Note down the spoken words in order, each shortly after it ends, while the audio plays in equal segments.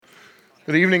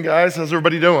Good evening, guys. How's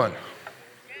everybody doing?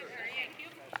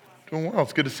 Doing well.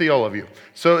 It's good to see all of you.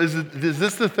 So is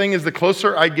this the thing? Is the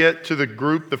closer I get to the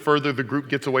group, the further the group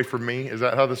gets away from me? Is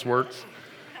that how this works?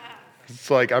 It's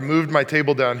like I moved my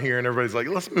table down here and everybody's like,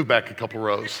 let's move back a couple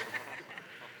rows.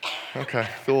 Okay,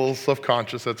 feel a little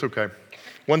self-conscious. That's okay.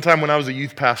 One time when I was a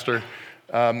youth pastor,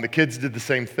 the kids did the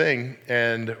same thing.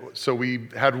 And so we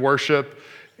had worship.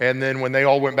 And then when they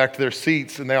all went back to their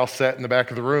seats and they all sat in the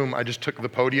back of the room, I just took the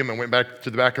podium and went back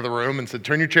to the back of the room and said,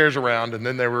 turn your chairs around. And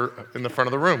then they were in the front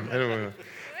of the room. Anyway, I'm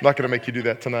not going to make you do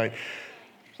that tonight.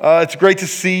 It's great to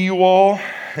see you all.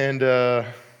 And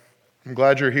I'm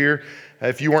glad you're here.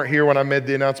 If you weren't here when I made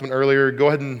the announcement earlier, go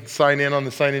ahead and sign in on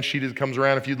the sign-in sheet as it comes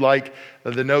around. If you'd like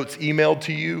the notes emailed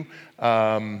to you,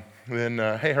 then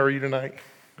hey, how are you tonight?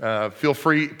 Feel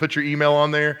free, put your email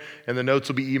on there, and the notes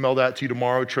will be emailed out to you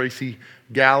tomorrow. Tracy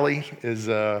Galley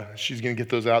she's going to get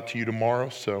those out to you tomorrow,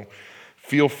 so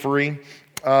feel free.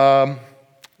 We're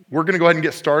going to go ahead and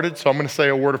get started, so I'm going to say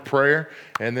a word of prayer,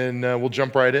 and then we'll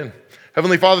jump right in.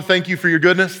 Heavenly Father, thank you for your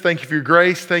goodness. Thank you for your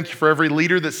grace. Thank you for every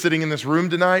leader that's sitting in this room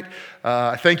tonight.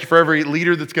 I thank you for every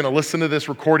leader that's going to listen to this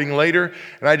recording later.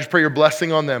 And I just pray your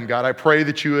blessing on them, God. I pray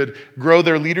that you would grow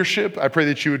their leadership. I pray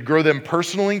that you would grow them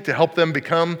personally to help them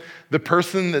become the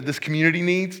person that this community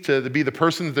needs, to be the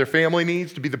person that their family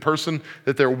needs, to be the person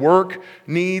that their work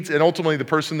needs, and ultimately the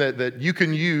person that you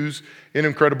can use in an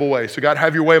incredible way. So God,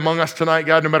 have your way among us tonight,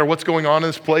 God, no matter what's going on in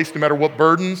this place, no matter what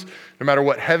burdens, no matter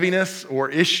what heaviness or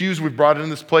issues we've brought into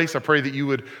this place, I pray that you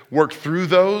would work through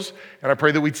those, and I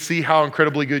pray that we'd see how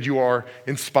incredibly good you are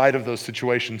in spite of those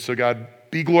situations. So God,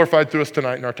 be glorified through us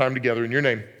tonight in our time together. In your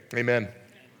name, amen.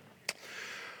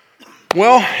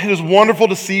 Well, it is wonderful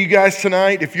to see you guys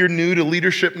tonight. If you're new to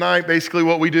Leadership Night, basically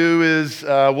what we do is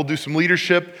we'll do some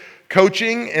leadership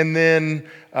coaching, and then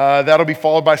that'll be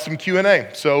followed by some Q&A.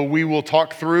 So we will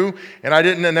talk through, and I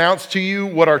didn't announce to you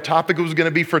what our topic was going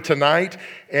to be for tonight,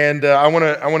 and I want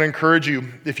to encourage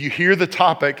you, if you hear the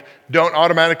topic, don't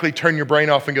automatically turn your brain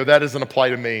off and go, that doesn't apply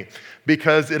to me,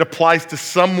 because it applies to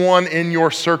someone in your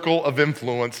circle of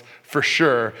influence for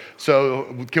sure.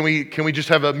 So can we just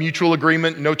have a mutual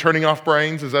agreement, no turning off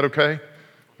brains? Is that okay?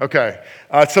 Okay.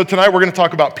 So tonight we're going to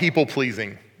talk about people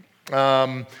pleasing.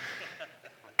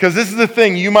 Because this is the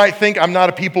thing, you might think I'm not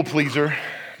a people pleaser,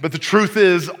 but the truth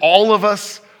is all of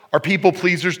us are people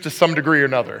pleasers to some degree or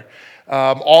another.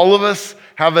 All of us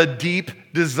have a deep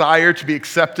desire to be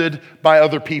accepted by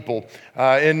other people.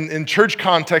 In church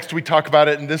context, we talk about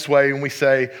it in this way, and we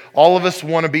say, all of us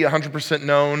want to be 100%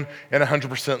 known and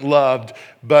 100% loved,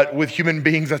 but with human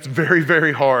beings, that's very,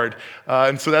 very hard.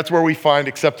 And so that's where we find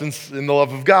acceptance in the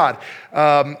love of God.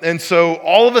 And so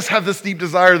all of us have this deep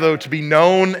desire, though, to be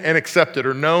known and accepted,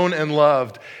 or known and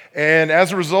loved. And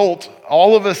as a result,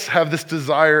 all of us have this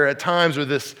desire at times, or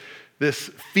this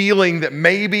feeling that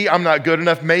maybe I'm not good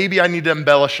enough, maybe I need to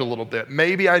embellish a little bit,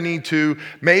 maybe I need to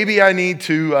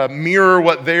mirror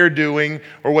what they're doing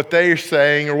or what they're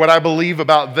saying or what I believe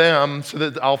about them so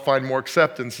that I'll find more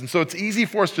acceptance. And so it's easy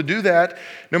for us to do that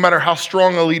no matter how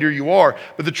strong a leader you are.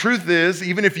 But the truth is,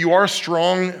 even if you are a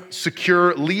strong,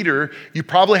 secure leader, you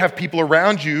probably have people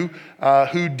around you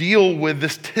who deal with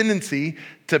this tendency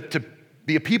to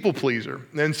be a people pleaser.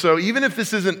 And so even if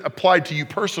this isn't applied to you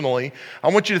personally, I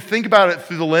want you to think about it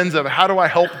through the lens of how do I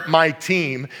help my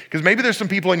team? Because maybe there's some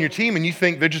people on your team and you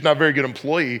think they're just not a very good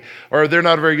employee, or they're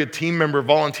not a very good team member,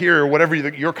 volunteer, or whatever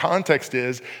your context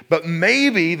is, but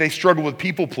maybe they struggle with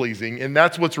people pleasing, and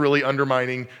that's what's really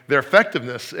undermining their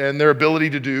effectiveness and their ability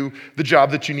to do the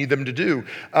job that you need them to do.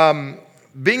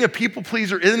 Being a people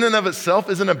pleaser in and of itself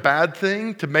isn't a bad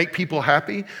thing to make people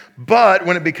happy, but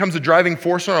when it becomes a driving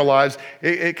force in our lives,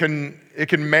 it can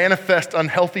manifest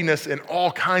unhealthiness in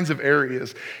all kinds of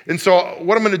areas. And so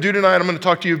what I'm going to do tonight, I'm going to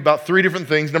talk to you about three different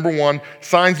things. Number one,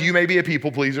 signs you may be a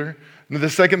people pleaser. And the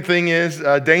second thing is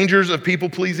dangers of people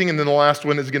pleasing. And then the last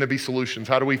one is going to be solutions.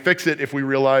 How do we fix it if we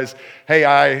realize, hey,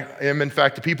 I am in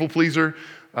fact a people pleaser?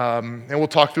 And we'll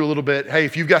talk through a little bit. Hey,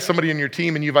 if you've got somebody in your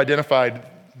team and you've identified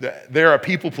they're a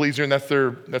people pleaser and that's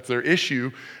their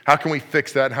issue, how can we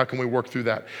fix that and how can we work through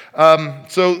that?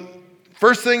 So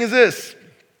first thing is this,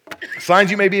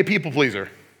 signs you may be a people pleaser.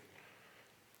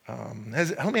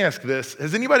 Let me ask this,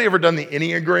 has anybody ever done the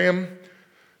Enneagram?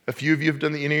 A few of you have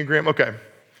done the Enneagram? Okay.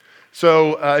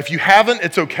 So if you haven't,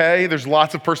 it's okay. There's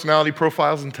lots of personality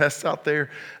profiles and tests out there.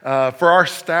 For our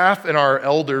staff and our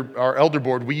elder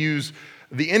board, we use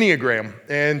the Enneagram.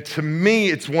 And to me,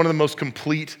 it's one of the most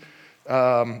complete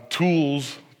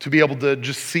tools to be able to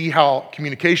just see how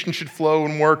communication should flow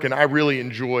and work, and I really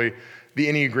enjoy the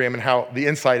Enneagram and how the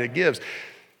insight it gives.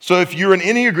 So if you're an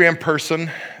Enneagram person,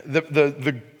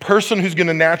 the person who's going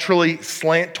to naturally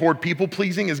slant toward people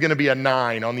pleasing is going to be a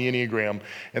 9 on the Enneagram,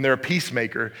 and they're a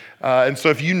peacemaker. And so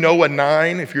if you know a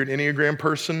 9, if you're an Enneagram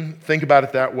person, think about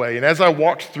it that way. And as I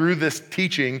walked through this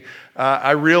teaching,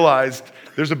 I realized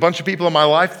there's a bunch of people in my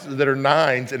life that are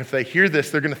 9s, and if they hear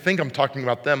this, they're going to think I'm talking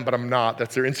about them, but I'm not.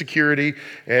 That's their insecurity,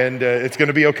 and it's going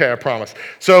to be okay, I promise.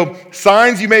 So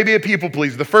signs you may be a people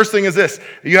pleaser. The first thing is this: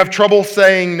 you have trouble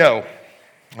saying no.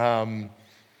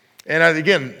 And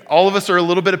again, all of us are a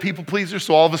little bit of people pleasers,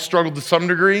 so all of us struggle to some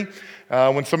degree.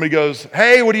 When somebody goes,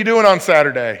 "Hey, what are you doing on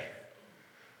Saturday?"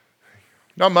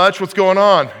 "Not much, what's going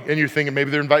on?" And you're thinking maybe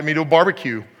they're inviting me to a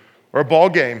barbecue or a ball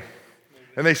game.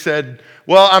 And they said,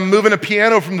 "Well, I'm moving a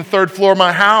piano from the 3rd floor of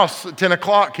my house at 10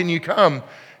 o'clock, can you come?" And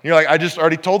you're like, "I just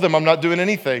already told them I'm not doing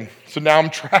anything. So now I'm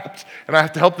trapped and I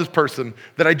have to help this person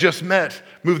that I just met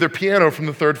move their piano from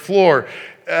the 3rd floor.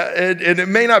 And it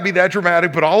may not be that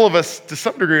dramatic, but all of us, to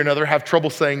some degree or another, have trouble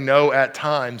saying no at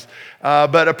times.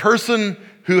 But a person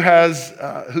who is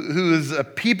a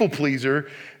people pleaser,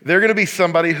 they're going to be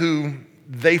somebody who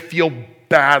they feel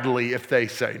badly if they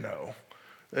say no.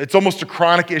 It's almost a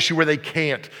chronic issue where they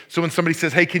can't. So when somebody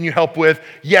says, "Hey, can you help with?"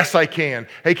 "Yes, I can."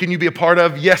 "Hey, can you be a part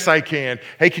of?" "Yes, I can."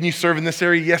 "Hey, can you serve in this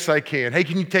area?" "Yes, I can." "Hey,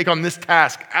 can you take on this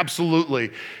task?"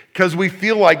 "Absolutely." Because we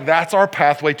feel like that's our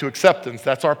pathway to acceptance.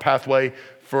 That's our pathway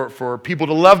for people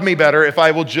to love me better if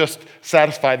I will just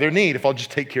satisfy their need, if I'll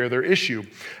just take care of their issue.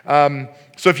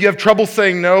 So if you have trouble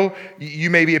saying no, you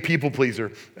may be a people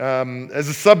pleaser. As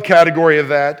a subcategory of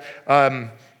that,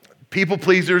 people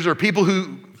pleasers or people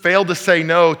who fail to say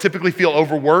no typically feel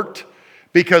overworked,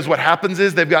 because what happens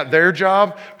is they've got their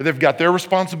job, or they've got their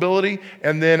responsibility,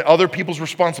 and then other people's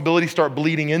responsibilities start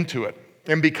bleeding into it.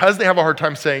 And because they have a hard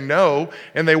time saying no,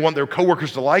 and they want their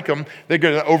coworkers to like them, they're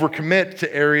going to overcommit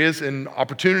to areas and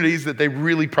opportunities that they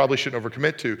really probably shouldn't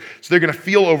overcommit to. So they're going to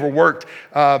feel overworked.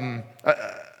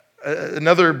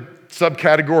 Another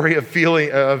subcategory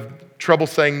of trouble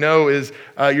saying no is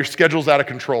your schedule's out of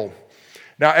control.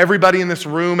 Now, everybody in this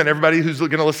room and everybody who's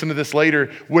going to listen to this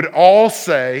later would all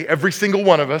say, every single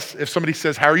one of us, if somebody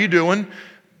says, "How are you doing?"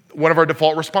 one of our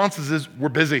default responses is, "We're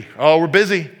busy." "Oh, we're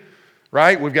busy."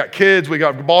 Right? We've got kids, we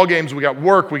got ball games, we got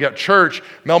work, we got church.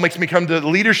 Mel makes me come to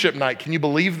leadership night. Can you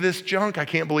believe this junk? I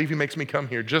can't believe he makes me come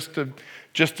here just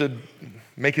to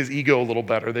make his ego a little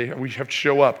better. We have to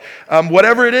show up.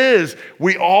 Whatever it is,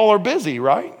 we all are busy,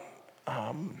 right?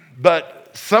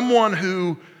 But someone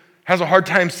who has a hard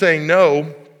time saying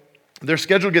no, their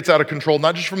schedule gets out of control,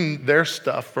 not just from their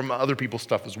stuff, from other people's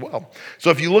stuff as well. So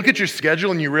if you look at your schedule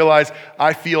and you realize,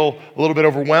 I feel a little bit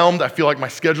overwhelmed, I feel like my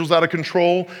schedule's out of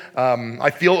control, I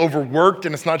feel overworked,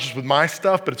 and it's not just with my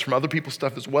stuff, but it's from other people's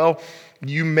stuff as well,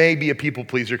 you may be a people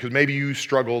pleaser because maybe you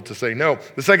struggle to say no.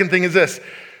 The second thing is this: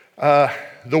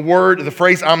 the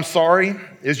phrase "I'm sorry"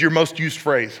 is your most used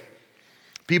phrase.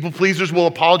 People pleasers will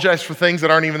apologize for things that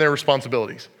aren't even their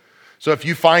responsibilities. So if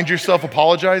you find yourself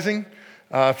apologizing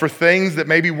for things that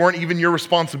maybe weren't even your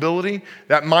responsibility,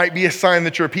 that might be a sign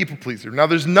that you're a people pleaser. Now,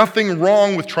 there's nothing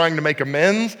wrong with trying to make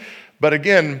amends, but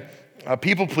again, a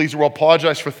people pleaser will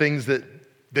apologize for things that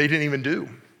they didn't even do.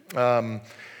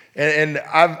 And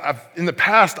I've in the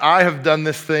past, I have done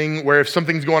this thing where if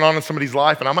something's going on in somebody's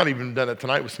life, and I might even have done it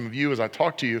tonight with some of you as I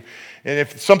talk to you, and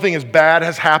if something as bad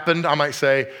has happened, I might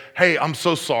say, "Hey, I'm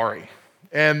so sorry."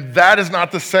 And that is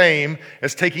not the same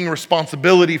as taking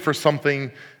responsibility for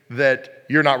something that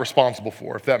you're not responsible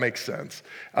for, if that makes sense.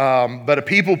 But a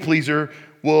people pleaser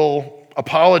will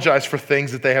apologize for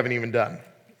things that they haven't even done.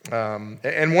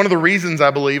 And one of the reasons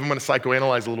I believe, I'm going to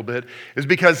psychoanalyze a little bit, is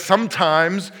because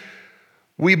sometimes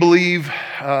we believe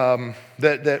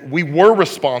that we were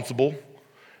responsible,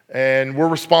 and we're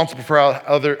responsible for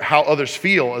how others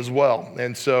feel as well.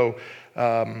 And so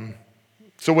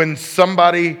when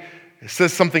somebody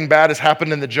says something bad has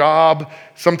happened in the job,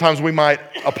 sometimes we might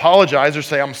apologize or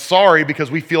say, "I'm sorry," because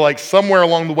we feel like somewhere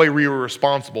along the way we were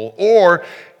responsible. Or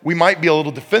we might be a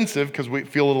little defensive because we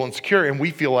feel a little insecure and we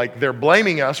feel like they're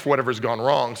blaming us for whatever's gone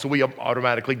wrong. So we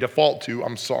automatically default to,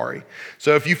 "I'm sorry."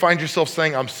 So if you find yourself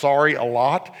saying "I'm sorry" a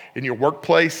lot in your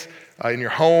workplace, in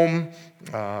your home,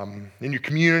 in your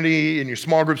community, in your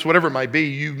small groups, whatever it might be,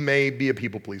 you may be a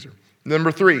people pleaser.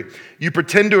 Number 3, you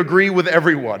pretend to agree with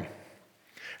everyone.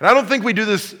 And I don't think we do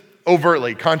this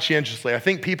overtly, conscientiously. I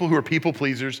think people who are people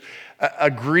pleasers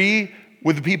agree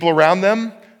with the people around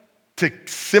them to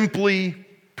simply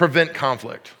prevent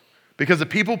conflict. Because a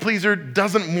people pleaser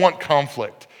doesn't want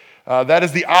conflict. That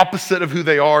is the opposite of who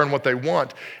they are and what they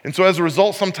want. And so as a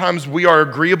result, sometimes we are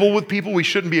agreeable with people we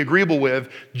shouldn't be agreeable with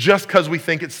just because we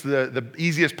think it's the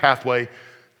easiest pathway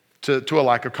to a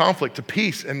lack of conflict, to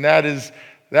peace. And that is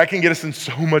That can get us in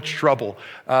so much trouble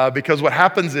because what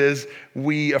happens is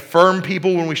we affirm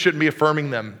people when we shouldn't be affirming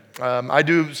them. I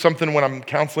do something when I'm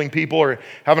counseling people or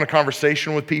having a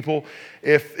conversation with people.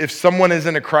 If someone is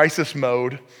in a crisis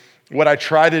mode, what I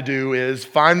try to do is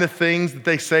find the things that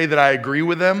they say that I agree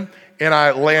with them, and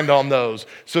I land on those.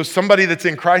 So somebody that's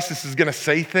in crisis is gonna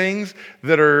say things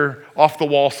that are off the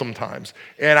wall sometimes.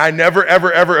 And I never,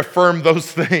 ever, ever affirm those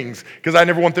things because I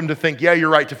never want them to think, yeah,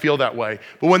 you're right to feel that way.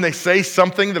 But when they say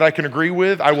something that I can agree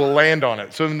with, I will land on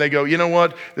it. So then they go, you know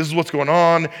what, this is what's going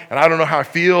on, and I don't know how I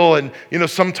feel, and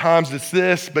sometimes it's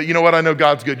this, but you know what, I know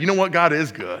God's good. You know what, God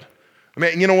is good. I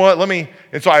mean, you know what,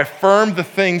 and so I affirm the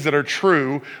things that are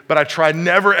true, but I try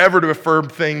never ever to affirm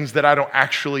things that I don't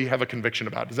actually have a conviction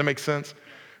about. Does that make sense?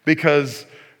 Because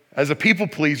as a people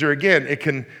pleaser, again, it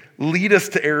can lead us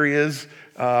to areas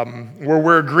where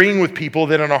we're agreeing with people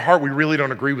that in our heart we really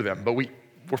don't agree with them, but we're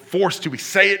forced to, we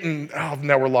say it and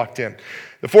now we're locked in.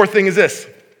 The fourth thing is this,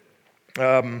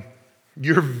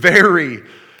 you're very,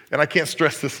 and I can't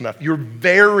stress this enough, you're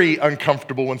very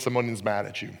uncomfortable when someone is mad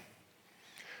at you.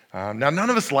 Now, none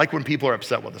of us like when people are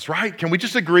upset with us, right? Can we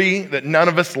just agree that none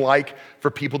of us like for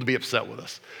people to be upset with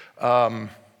us?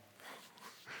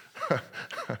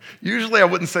 Usually I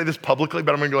wouldn't say this publicly,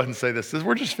 but I'm gonna go ahead and say this.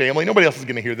 We're just family. Nobody else is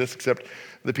gonna hear this except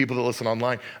the people that listen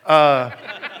online.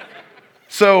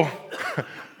 So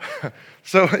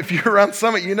if you're around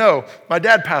Summit, my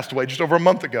dad passed away just over a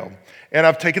month ago. And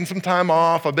I've taken some time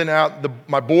off. I've been out.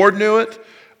 My board knew it.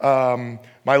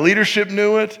 My leadership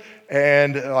knew it.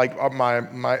 And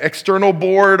my external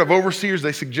board of overseers,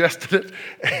 they suggested it.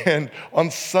 And on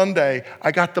Sunday,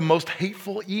 I got the most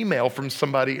hateful email from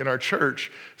somebody in our church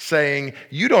saying,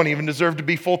 you don't even deserve to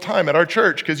be full-time at our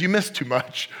church because you miss too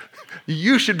much.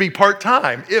 You should be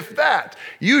part-time, if that.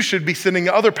 You should be sending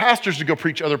other pastors to go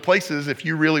preach other places. If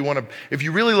you really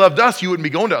loved us, you wouldn't be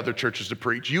going to other churches to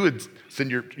preach. You would send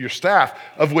your staff,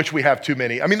 of which we have too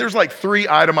many. I mean, there's 3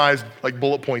 itemized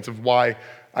bullet points of why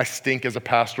I stink as a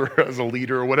pastor, as a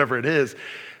leader, or whatever it is.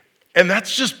 And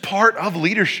that's just part of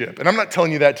leadership. And I'm not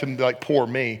telling you that to poor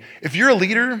me. If you're a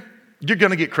leader, you're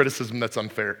gonna get criticism that's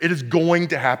unfair. It is going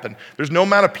to happen. There's no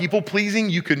amount of people pleasing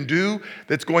you can do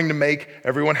that's going to make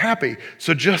everyone happy.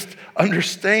 So just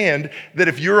understand that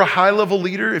if you're a high level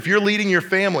leader, if you're leading your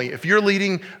family, if you're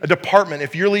leading a department,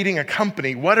 if you're leading a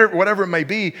company, whatever it may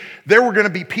be, there were gonna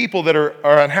be people that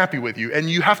are unhappy with you. And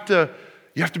you have to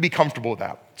be comfortable with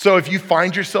that. So if you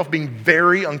find yourself being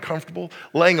very uncomfortable,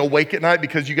 laying awake at night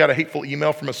because you got a hateful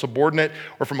email from a subordinate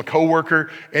or from a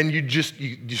coworker, and you're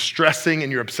stressing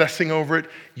and you're obsessing over it,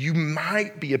 you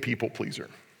might be a people pleaser.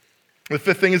 The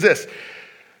fifth thing is this.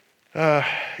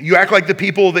 You act like the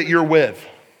people that you're with.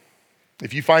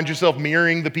 If you find yourself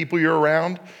mirroring the people you're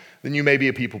around, then you may be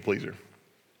a people pleaser.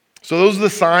 So those are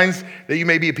the signs that you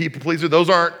may be a people pleaser.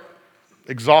 Those aren't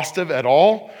exhaustive at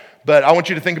all. But I want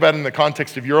you to think about it in the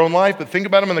context of your own life, but think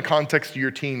about them in the context of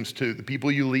your teams too, the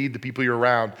people you lead, the people you're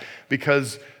around,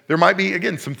 because there might be,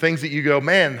 again, some things that you go,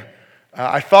 man,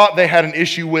 I thought they had an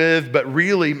issue with, but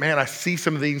really, man, I see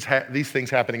some of these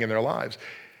things happening in their lives.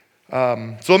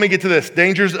 So let me get to this,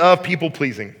 dangers of people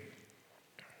pleasing.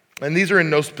 And these are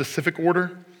in no specific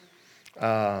order,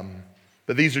 but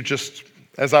these are just,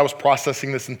 as I was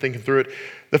processing this and thinking through it,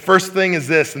 the first thing is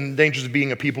this, and the dangers of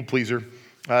being a people pleaser.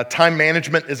 Time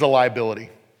management is a liability.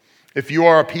 If you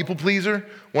are a people pleaser,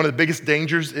 one of the biggest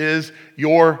dangers is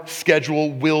your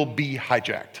schedule will be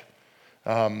hijacked.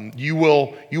 You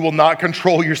will not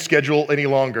control your schedule any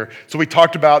longer. So we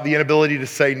talked about the inability to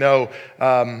say no.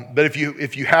 But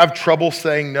if you have trouble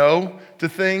saying no to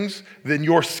things, then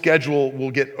your schedule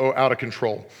will get out of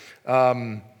control.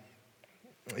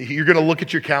 You're going to look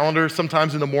at your calendar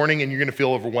sometimes in the morning and you're going to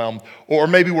feel overwhelmed. Or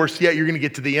maybe worse yet, you're going to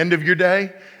get to the end of your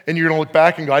day and you're going to look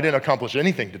back and go, I didn't accomplish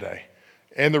anything today.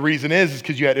 And the reason is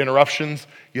because you had interruptions,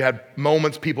 you had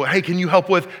moments, people, hey, can you help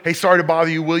with, hey, sorry to bother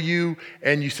you, will you?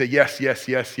 And you say yes, yes,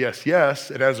 yes, yes,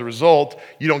 yes. And as a result,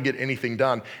 you don't get anything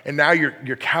done. And now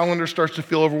your calendar starts to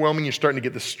feel overwhelming. You're starting to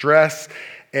get the stress.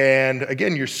 And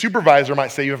again, your supervisor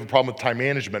might say you have a problem with time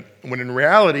management, when in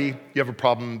reality, you have a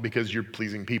problem because you're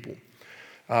pleasing people.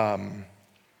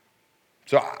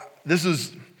 So this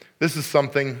is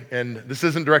something, and this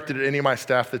isn't directed at any of my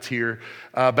staff that's here,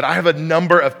 but I have a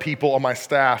number of people on my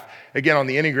staff. Again, on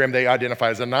the Enneagram, they identify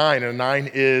as a 9, and a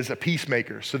 9 is a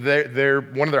peacemaker. So they're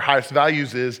one of their highest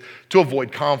values is to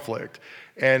avoid conflict.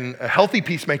 And a healthy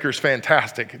peacemaker is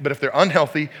fantastic, but if they're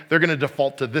unhealthy, they're going to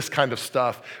default to this kind of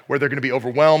stuff where they're going to be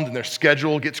overwhelmed and their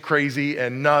schedule gets crazy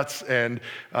and nuts, and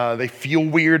they feel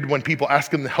weird when people ask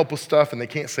them to help with stuff and they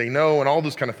can't say no, and all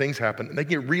those kind of things happen. And they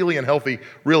get really unhealthy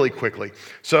really quickly.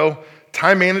 So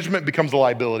time management becomes a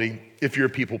liability. if you're a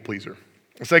people pleaser.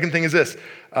 The second thing is this,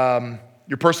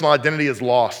 your personal identity is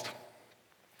lost.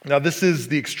 Now, this is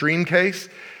the extreme case,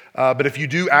 but if you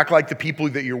do act like the people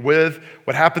that you're with,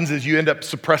 what happens is you end up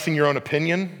suppressing your own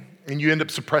opinion and you end up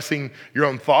suppressing your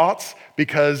own thoughts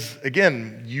because,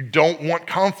 again, you don't want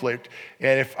conflict.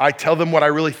 And if I tell them what I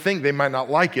really think, they might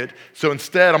not like it. So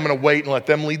instead, I'm going to wait and let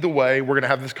them lead the way. We're going to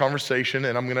have this conversation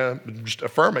and I'm going to just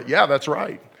affirm it. Yeah, that's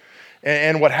right.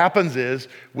 And what happens is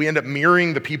we end up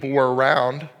mirroring the people we're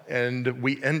around and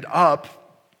we end up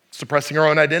suppressing our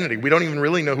own identity. We don't even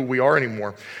really know who we are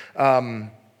anymore.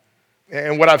 And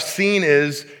what I've seen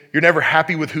is you're never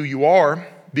happy with who you are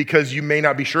because you may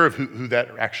not be sure of who that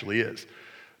actually is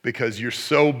because you're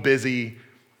so busy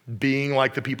being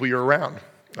like the people you're around.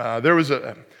 I'm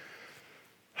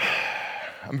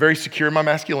very secure in my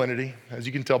masculinity, as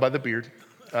you can tell by the beard.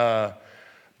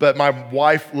 But my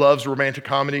wife loves romantic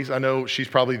comedies. I know she's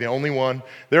probably the only one.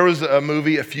 There was a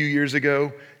movie a few years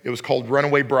ago. It was called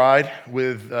Runaway Bride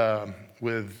with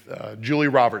Julia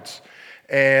Roberts.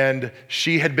 And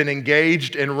she had been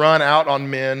engaged and run out on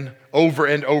men over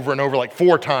and over and over, like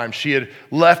 4 times. She had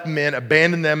left men,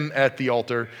 abandoned them at the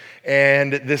altar.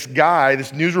 And this guy,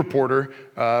 this news reporter,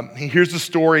 he hears the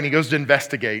story and he goes to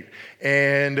investigate.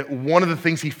 And one of the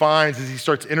things he finds is he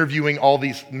starts interviewing all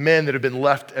these men that have been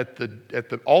left at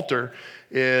the altar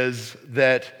is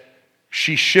that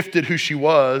she shifted who she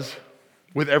was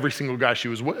with every single guy she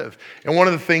was with. And one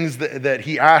of the things that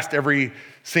he asked every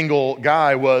single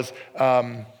guy was,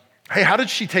 hey, how did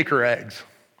she take her eggs?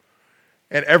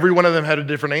 And every one of them had a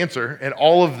different answer, and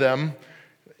all of them,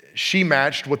 she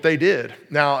matched what they did.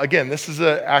 Now, again, this is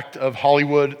an act of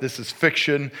Hollywood, this is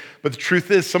fiction, but the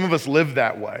truth is some of us live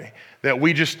that way, that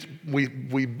we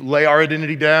lay our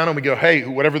identity down and we go, hey,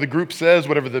 whatever the group says,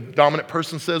 whatever the dominant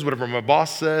person says, whatever my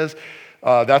boss says,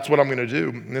 that's what I'm going to do.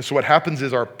 And so what happens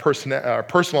is our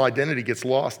personal identity gets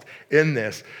lost in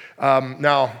this.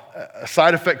 Now, a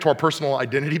side effect to our personal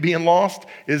identity being lost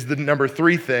is the number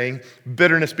 3 thing,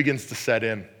 bitterness begins to set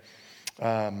in.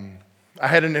 I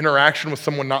had an interaction with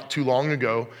someone not too long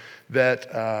ago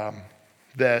that at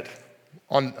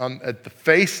the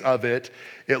face of it,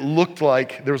 it looked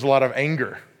like there was a lot of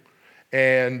anger.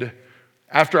 And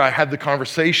after I had the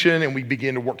conversation and we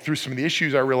began to work through some of the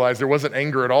issues, I realized there wasn't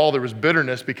anger at all. There was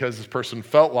bitterness because this person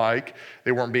felt like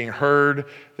they weren't being heard.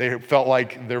 They felt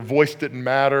like their voice didn't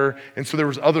matter. And so there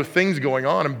was other things going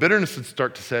on, and bitterness would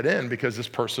start to set in because this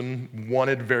person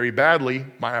wanted very badly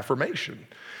my affirmation.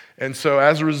 And so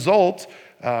as a result,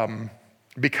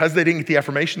 because they didn't get the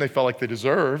affirmation they felt like they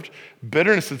deserved,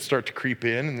 bitterness would start to creep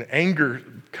in and the anger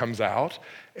comes out.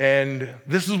 And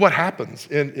this is what happens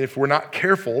if we're not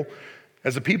careful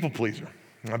as a people pleaser.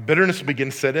 Bitterness will begin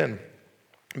to set in.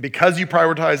 Because you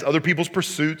prioritize other people's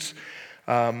pursuits,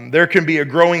 there can be a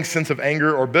growing sense of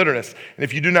anger or bitterness. And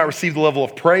if you do not receive the level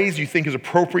of praise you think is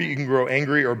appropriate, you can grow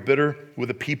angry or bitter with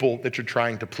the people that you're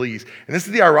trying to please. And this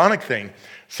is the ironic thing.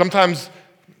 Sometimes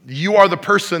you are the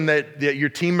person that your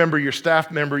team member, your staff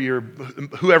member, your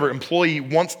whoever employee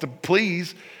wants to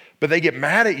please, but they get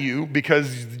mad at you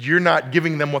because you're not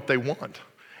giving them what they want.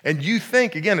 And you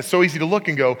think, again, it's so easy to look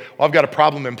and go, well, I've got a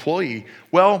problem employee.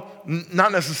 Well,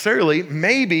 not necessarily.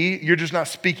 Maybe you're just not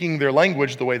speaking their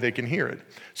language the way they can hear it.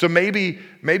 So maybe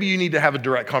you need to have a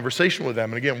direct conversation with them.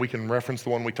 And again, we can reference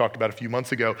the one we talked about a few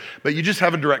months ago. But you just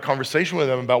have a direct conversation with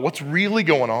them about what's really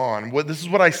going on. This is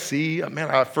what I see.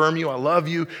 Man, I affirm you. I love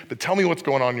you. But tell me what's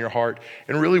going on in your heart.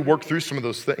 And really work through some of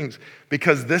those things.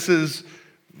 Because this is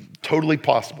totally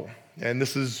possible. And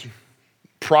this is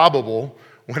probable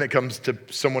when it comes to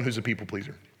someone who's a people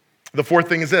pleaser. The 4th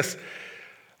thing is this.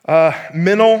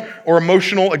 Mental or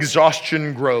emotional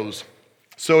exhaustion grows.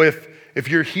 So if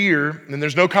you're here, and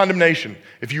there's no condemnation,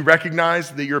 if you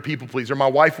recognize that you're a people pleaser, my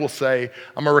wife will say,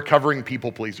 I'm a recovering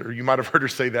people pleaser. You might have heard her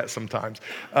say that sometimes.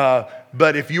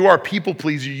 But if you are a people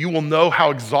pleaser, you will know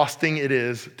how exhausting it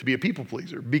is to be a people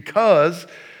pleaser because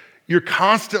you're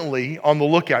constantly on the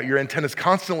lookout. Your antenna's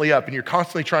constantly up and you're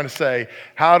constantly trying to say,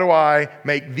 how do I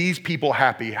make these people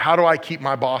happy? How do I keep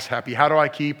my boss happy? How do I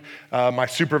keep my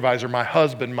supervisor, my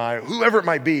husband, my whoever it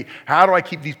might be? How do I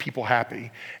keep these people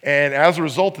happy? And as a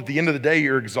result, at the end of the day,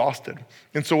 you're exhausted.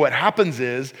 And so what happens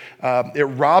is it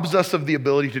robs us of the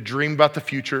ability to dream about the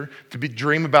future,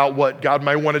 dream about what God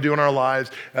might want to do in our lives.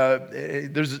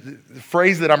 There's a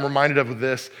phrase that I'm reminded of with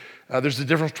this. There's a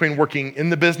difference between working in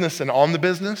the business and on the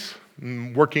business,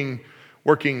 working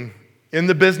In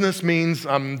the business means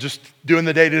I'm just doing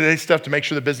the day-to-day stuff to make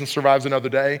sure the business survives another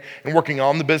day. And working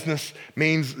on the business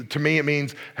means, to me, it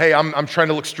means, hey, I'm trying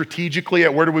to look strategically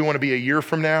at where do we want to be a year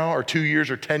from now, or 2 years,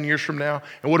 or 10 years from now,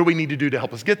 and what do we need to do to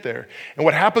help us get there? And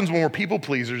what happens when we're people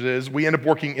pleasers is we end up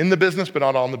working in the business, but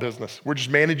not on the business. We're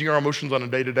just managing our emotions on a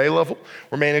day-to-day level.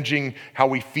 We're managing how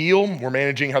we feel. We're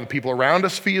managing how the people around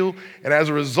us feel. And as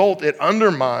a result, it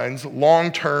undermines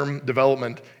long-term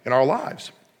development in our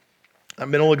lives.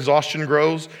 Mental exhaustion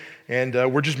grows, and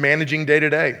we're just managing day to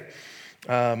day.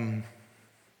 The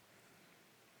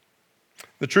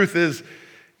truth is,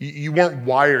 you weren't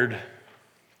wired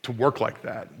to work like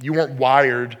that. You weren't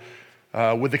wired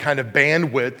with the kind of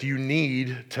bandwidth you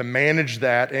need to manage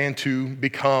that and to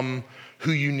become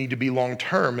who you need to be long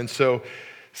term. And so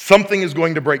something is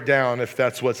going to break down if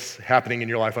that's what's happening in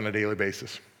your life on a daily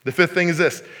basis. The fifth thing is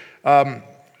this.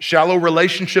 Shallow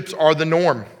relationships are the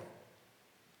norm.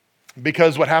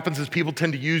 Because what happens is people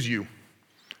tend to use you.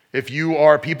 If you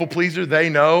are a people pleaser, they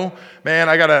know, man,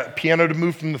 I got a piano to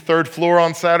move from the 3rd floor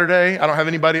on Saturday. I don't have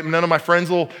anybody, none of my friends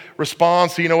will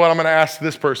respond. So you know what, I'm going to ask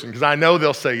this person because I know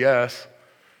they'll say yes.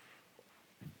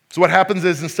 So what happens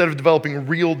is instead of developing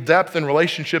real depth in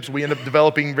relationships, we end up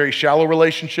developing very shallow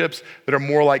relationships that are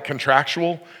more like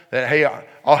contractual. That, hey,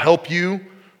 I'll help you,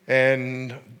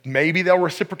 and maybe they'll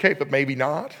reciprocate, but maybe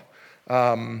not.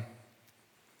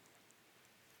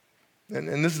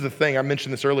 And this is the thing, I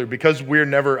mentioned this earlier, because we're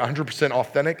never 100%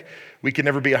 authentic, we can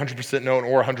never be 100% known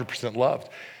or 100% loved.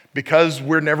 Because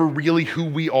we're never really who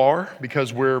we are,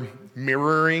 because we're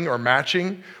mirroring or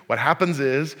matching, what happens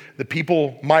is the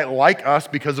people might like us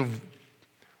because of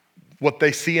what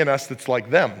they see in us that's like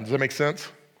them. Does that make sense?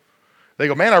 They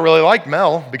go, man, I really like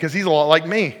Mel because he's a lot like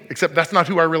me, except that's not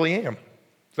who I really am.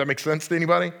 Does that make sense to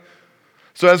anybody?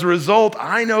 So as a result,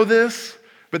 I know this,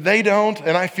 but they don't,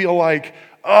 and I feel like,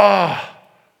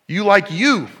 you like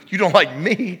you don't like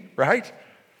me, right?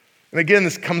 And again,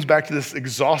 this comes back to this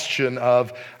exhaustion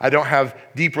of I don't have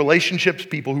deep relationships,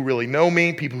 people who really know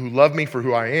me, people who love me for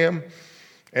who I am,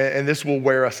 and this will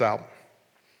wear us out.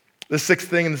 The sixth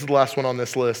thing, and this is the last one on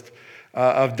this list,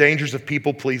 of dangers of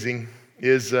people pleasing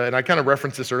is, and I kind of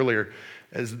referenced this earlier,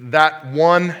 is that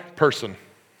one person.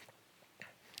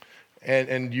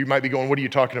 And you might be going, what are you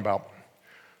talking about?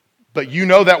 But you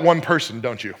know that one person,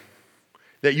 don't you?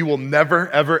 That you will never,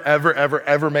 ever, ever, ever,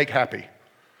 ever make happy.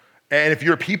 And if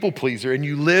you're a people pleaser and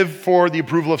you live for the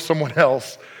approval of someone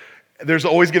else, there's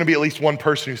always going to be at least one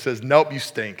person who says, nope, you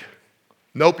stink.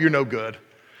 Nope, you're no good.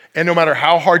 And no matter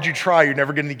how hard you try, you're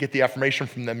never going to get the affirmation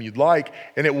from them you'd like,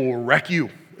 and it will wreck you.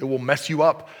 It will mess you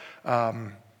up.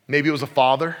 Maybe it was a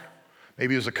father.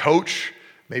 Maybe it was a coach.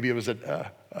 Maybe it was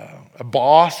a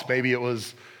boss. Maybe it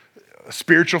was a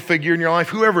spiritual figure in your life.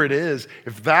 Whoever it is,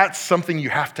 if that's something you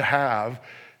have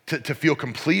to feel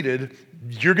completed,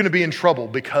 you're going to be in trouble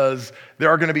because there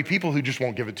are going to be people who just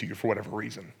won't give it to you for whatever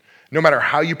reason. No matter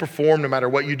how you perform, no matter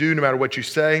what you do, no matter what you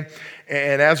say.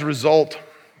 And as a result,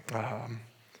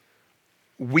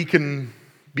 we can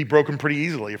be broken pretty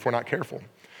easily if we're not careful.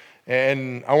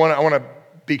 And I want to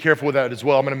be careful with that as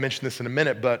well. I'm going to mention this in a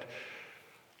minute, but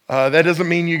that doesn't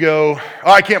mean you go,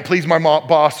 I can't please my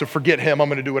boss, so forget him. I'm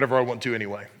going to do whatever I want to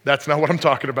anyway. That's not what I'm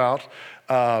talking about.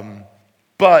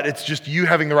 But it's just you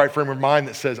having the right frame of mind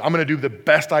that says, I'm going to do the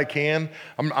best I can.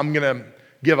 I'm going to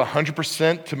give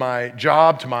 100% to my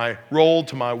job, to my role,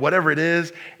 to my whatever it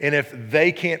is. And if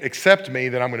they can't accept me,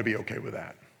 then I'm going to be okay with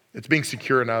that. It's being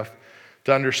secure enough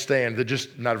to understand that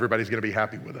just not everybody's going to be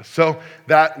happy with us. So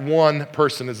that one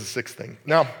person is the sixth thing.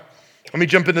 Now, let me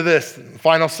jump into this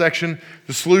final section,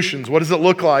 the solutions. What does it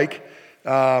look like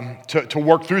to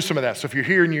work through some of that? So if you're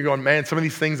here and you're going, man, some of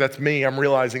these things, that's me. I'm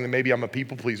realizing that maybe I'm a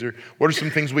people pleaser. What are some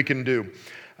things we can do?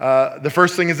 The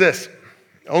first thing is this.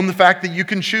 Own the fact that you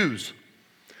can choose.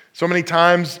 So many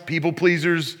times, people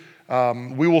pleasers,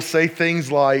 we will say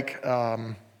things like,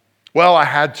 well, I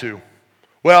had to.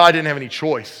 Well, I didn't have any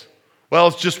choice. Well,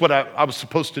 it's just what I was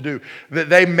supposed to do. That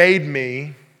they made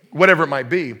me, whatever it might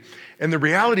be. And the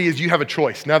reality is you have a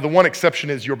choice. Now, the one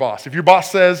exception is your boss. If your boss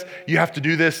says you have to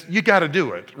do this, you got to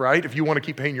do it, right? If you want to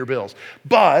keep paying your bills.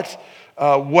 But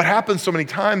what happens so many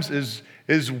times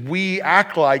is we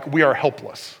act like we are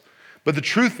helpless. But the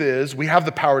truth is we have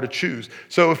the power to choose.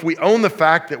 So if we own the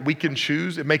fact that we can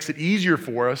choose, it makes it easier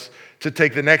for us to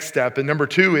take the next step. And number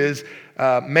two is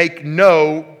make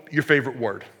no your favorite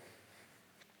word.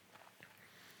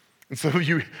 And some of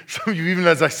you, even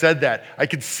as I said that, I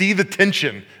could see the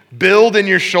tension build in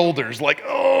your shoulders, like,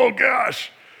 oh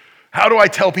gosh, how do I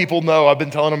tell people no? I've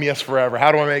been telling them yes forever.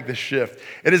 How do I make this shift?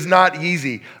 It is not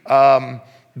easy,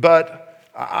 but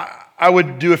I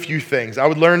would do a few things. I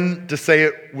would learn to say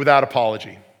it without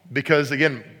apology. Because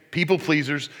again, people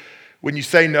pleasers, when you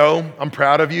say no, I'm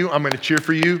proud of you, I'm gonna cheer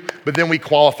for you, but then we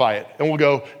qualify it and we'll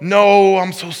go, no,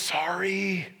 I'm so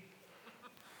sorry.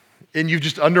 And you've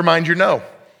just undermined your no.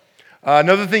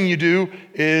 Another thing you do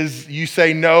is you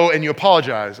say no and you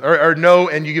apologize, or no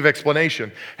and you give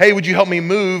explanation. Hey, would you help me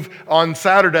move on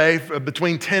Saturday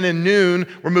between 10 and noon?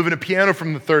 We're moving a piano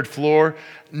from the 3rd floor.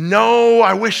 No,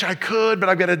 I wish I could, but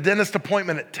I've got a dentist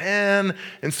appointment at 10,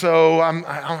 and so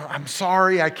I'm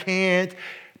sorry, I can't.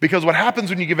 Because what happens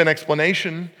when you give an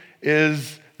explanation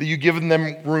is that you give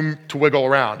them room to wiggle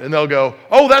around, and they'll go,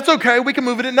 oh, that's okay, we can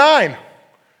move it at 9.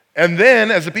 And then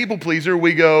as a people pleaser,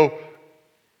 we go,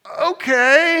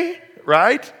 okay,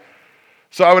 right?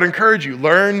 So I would encourage you,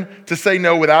 learn to say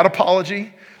no without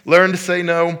apology, learn to say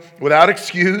no without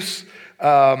excuse,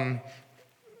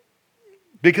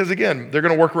 because again, they're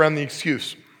gonna work around the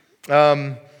excuse.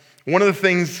 One of the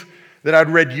things that I'd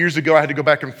read years ago, I had to go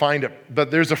back and find it,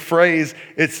 but there's a phrase,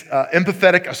 it's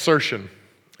empathetic assertion.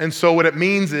 And so what it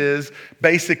means is,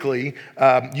 basically,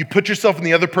 you put yourself in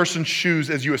the other person's shoes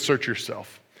as you assert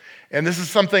yourself. And this is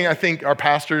something I think our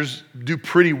pastors do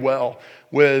pretty well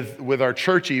with our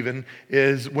church even,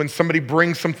 is when somebody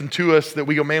brings something to us that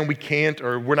we go, man, we can't,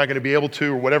 or we're not gonna be able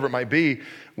to, or whatever it might be,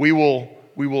 we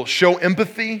will show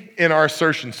empathy in our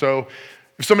assertion. So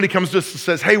if somebody comes to us and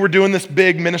says, hey, we're doing this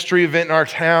big ministry event in our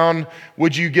town,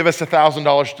 would you give us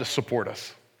 $1,000 to support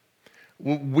us?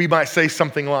 We might say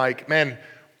something like, man,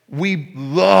 we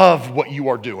love what you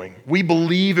are doing. We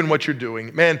believe in what you're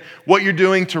doing. Man, what you're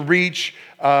doing to reach,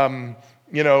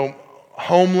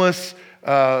 homeless,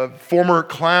 former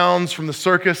clowns from the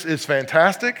circus is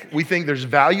fantastic. We think there's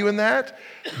value in that.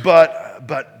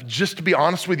 But just to be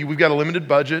honest with you, we've got a limited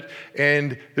budget,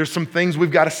 and there's some things we've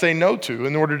got to say no to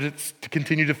in order to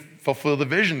continue to fulfill the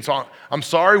vision. So I'm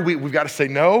sorry, we've got to say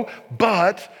no,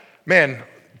 but man,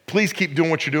 please keep doing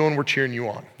what you're doing. We're cheering you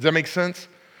on. Does that make sense?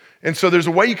 And so there's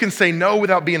a way you can say no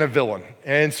without being a villain.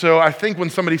 And so I think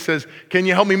when somebody says, can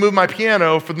you help me move my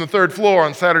piano from the 3rd floor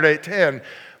on Saturday at 10?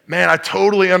 Man, I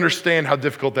totally understand how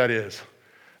difficult that is.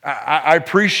 I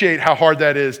appreciate how hard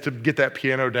that is to get that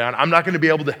piano down. I'm not going to be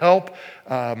able to help,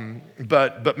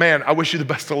 but man, I wish you the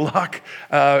best of luck.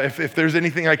 If there's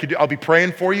anything I could do, I'll be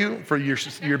praying for you, for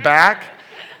your back,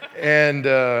 and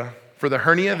for the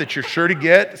hernia that you're sure to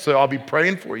get, so I'll be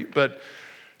praying for you.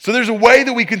 So there's a way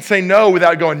that we can say no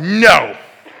without going, no,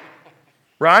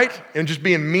 right? And just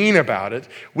being mean about it.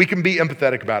 We can be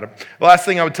empathetic about it. The last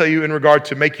thing I would tell you in regard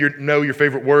to make your no your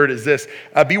favorite word is this.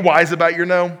 Be wise about your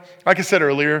no. Like I said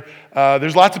earlier,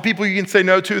 there's lots of people you can say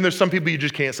no to, and there's some people you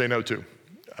just can't say no to.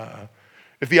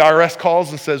 If the IRS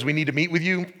calls and says, we need to meet with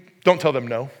you, don't tell them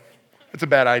no. That's a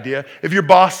bad idea. If your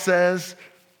boss says,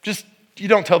 you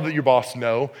don't tell your boss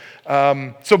no.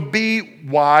 So be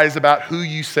wise about who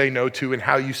you say no to and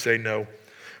how you say no.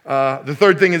 The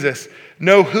third thing is this.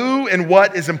 Know who and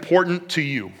what is important to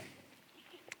you.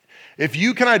 If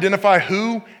you can identify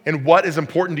who and what is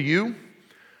important to you,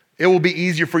 it will be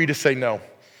easier for you to say no.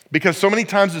 Because so many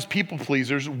times as people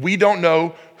pleasers, we don't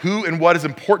know who and what is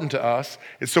important to us,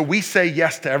 and so we say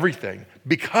yes to everything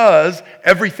because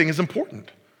everything is important.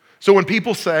 So when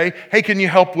people say, hey, can you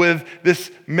help with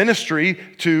this ministry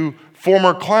to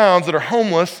former clowns that are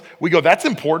homeless? We go, that's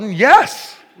important,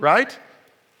 yes, right?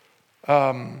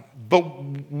 But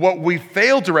what we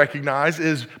fail to recognize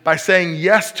is by saying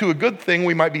yes to a good thing,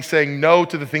 we might be saying no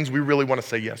to the things we really want to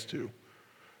say yes to.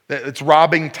 It's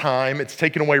robbing time, it's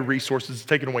taking away resources, it's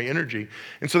taking away energy.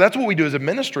 And so that's what we do as a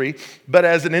ministry, but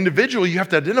as an individual, you have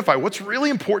to identify what's really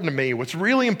important to me, what's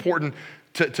really important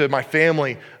to my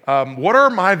family. What are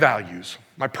my values,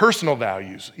 my personal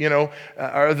values?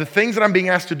 Are the things that I'm being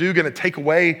asked to do going to take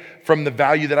away from the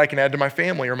value that I can add to my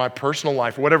family or my personal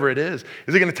life or whatever it is?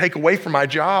 Is it going to take away from my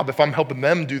job if I'm helping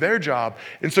them do their job?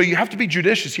 And so you have to be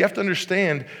judicious. You have to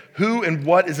understand who and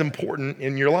what is important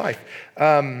in your life.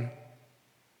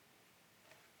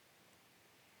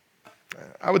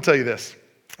 I would tell you this.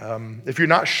 If you're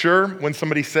not sure when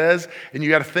somebody says, and you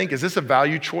got to think, is this a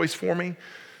value choice for me?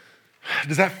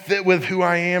 Does that fit with who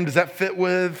I am? Does that fit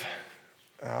with?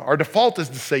 Our default is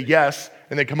to say yes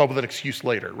and then come up with an excuse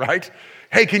later, right?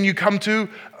 Hey, can you come to?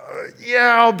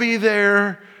 Yeah, I'll be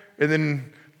there. And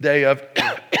then day of,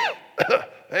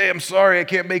 hey, I'm sorry, I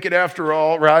can't make it after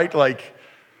all, right? Like,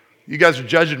 you guys are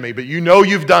judging me, but you know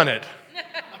you've done it.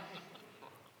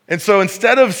 And so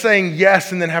instead of saying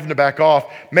yes and then having to back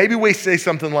off, maybe we say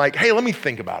something like, hey, let me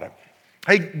think about it.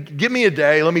 Hey, give me a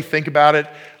day, let me think about it,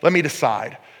 let me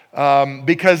decide.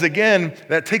 Because again,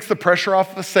 that takes the pressure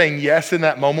off of us saying yes in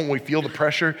that moment when we feel the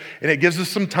pressure, and it gives us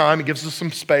some time, it gives us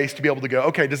some space to be able to go,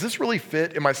 okay, does this really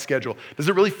fit in my schedule? Does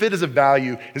it really fit as a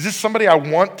value? Is this somebody I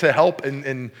want to help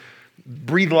and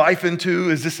breathe life into?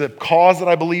 Is this a cause that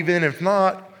I believe in? If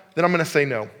not, then I'm going to say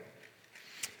no.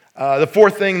 The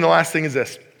fourth thing, the last thing is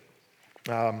this.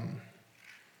 And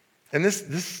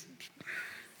this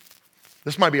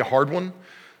might be a hard one,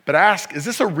 but ask, is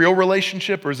this a real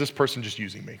relationship or is this person just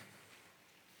using me?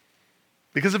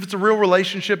 Because if it's a real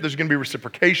relationship, there's going to be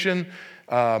reciprocation.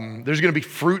 There's going to be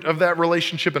fruit of that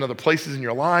relationship in other places in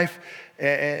your life.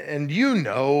 And you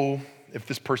know if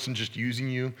this person's just using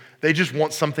you. They just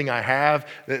want something I have.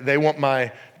 They want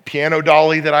my piano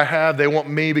dolly that I have. They want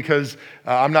me because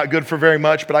I'm not good for very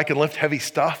much, but I can lift heavy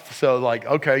stuff. So like,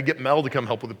 okay, get Mel to come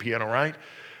help with the piano, right?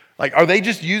 Like, are they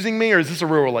just using me or is this a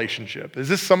real relationship? Is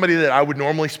this somebody that I would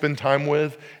normally spend time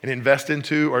with and invest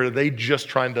into, or are they just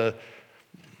trying to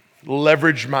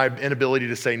leverage my inability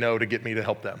to say no to get me to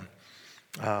help them?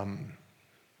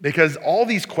 Because all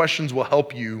these questions will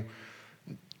help you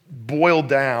boil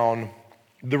down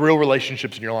the real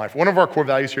relationships in your life. One of our core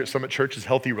values here at Summit Church is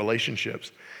healthy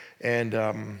relationships. And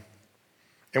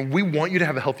we want you to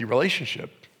have a healthy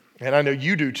relationship. And I know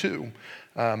you do too,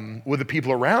 with the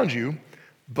people around you.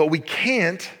 But we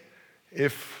can't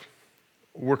if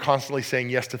we're constantly saying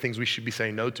yes to things we should be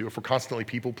saying no to, if we're constantly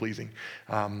people-pleasing,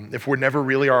 if we're never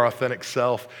really our authentic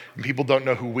self, and people don't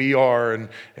know who we are,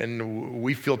 and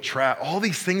we feel trapped. All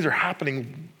these things are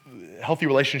happening. Healthy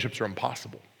relationships are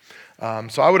impossible.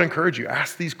 So I would encourage you,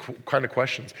 ask these kind of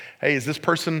questions. Hey, is this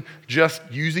person just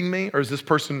using me, or is this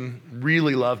person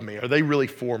really love me? Are they really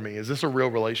for me? Is this a real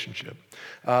relationship?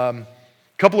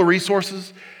 Couple of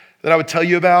resources that I would tell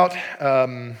you about,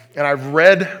 and I've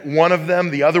read one of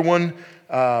them. The other one,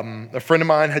 a friend of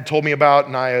mine had told me about,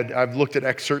 and I've looked at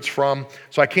excerpts from,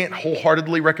 so I can't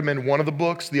wholeheartedly recommend one of the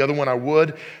books. The other one I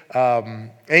would.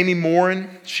 Amy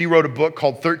Morin, she wrote a book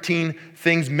called 13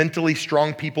 Things Mentally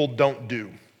Strong People Don't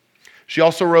Do. She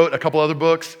also wrote a couple other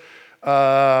books,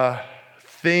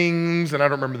 things, and I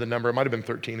don't remember the number, it might have been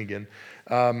 13 again.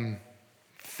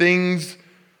 Things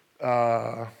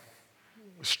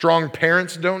strong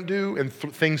parents don't do, and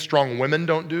things strong women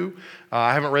don't do.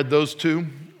 I haven't read those two,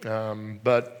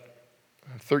 but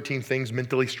 13 Things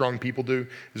Mentally Strong People Do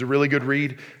is a really good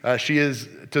read. She is,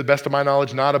 to the best of my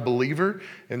knowledge, not a believer,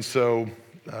 and so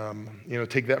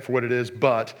take that for what it is,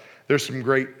 but there's some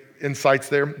great insights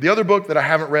there. The other book that I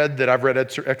haven't read, that I've read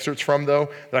excerpts from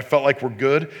though, that I felt like were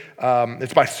good,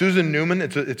 it's by Susan Newman.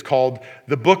 It's called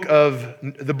The Book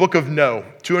of No,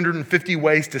 250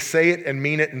 Ways to Say It and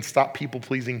Mean It and Stop People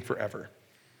Pleasing Forever.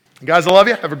 Guys, I love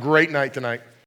you. Have a great night tonight.